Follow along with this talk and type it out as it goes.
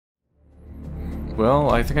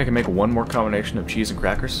Well, I think I can make one more combination of cheese and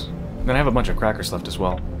crackers. Then I have a bunch of crackers left as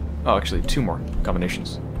well. Oh, actually, two more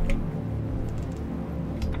combinations.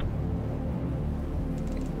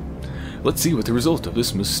 Let's see what the result of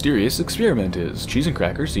this mysterious experiment is. Cheese and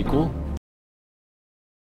crackers equal...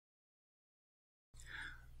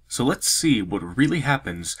 So let's see what really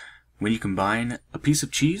happens when you combine a piece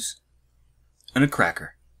of cheese and a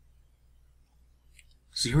cracker.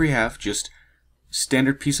 So here we have just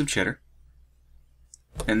standard piece of cheddar,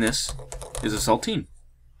 and this is a saltine.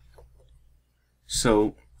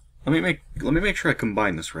 So let me make sure I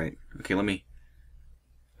combine this right. Okay, let me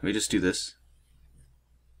just do this.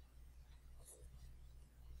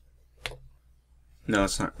 No,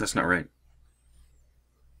 that's not right.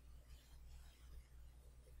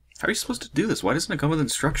 How are you supposed to do this? Why doesn't it come with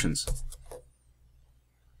instructions?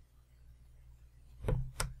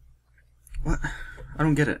 What? I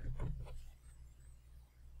don't get it.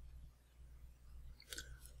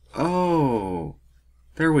 Oh,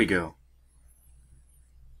 there we go.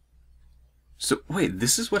 So, wait,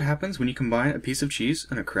 this is what happens when you combine a piece of cheese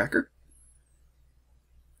and a cracker?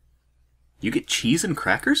 You get cheese and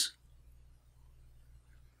crackers?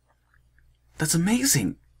 That's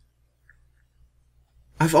amazing!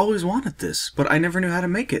 I've always wanted this, but I never knew how to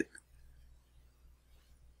make it.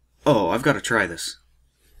 Oh, I've got to try this.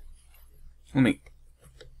 Let me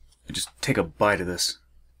just take a bite of this.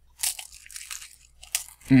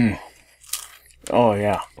 Oh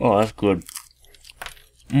yeah. Oh, that's good.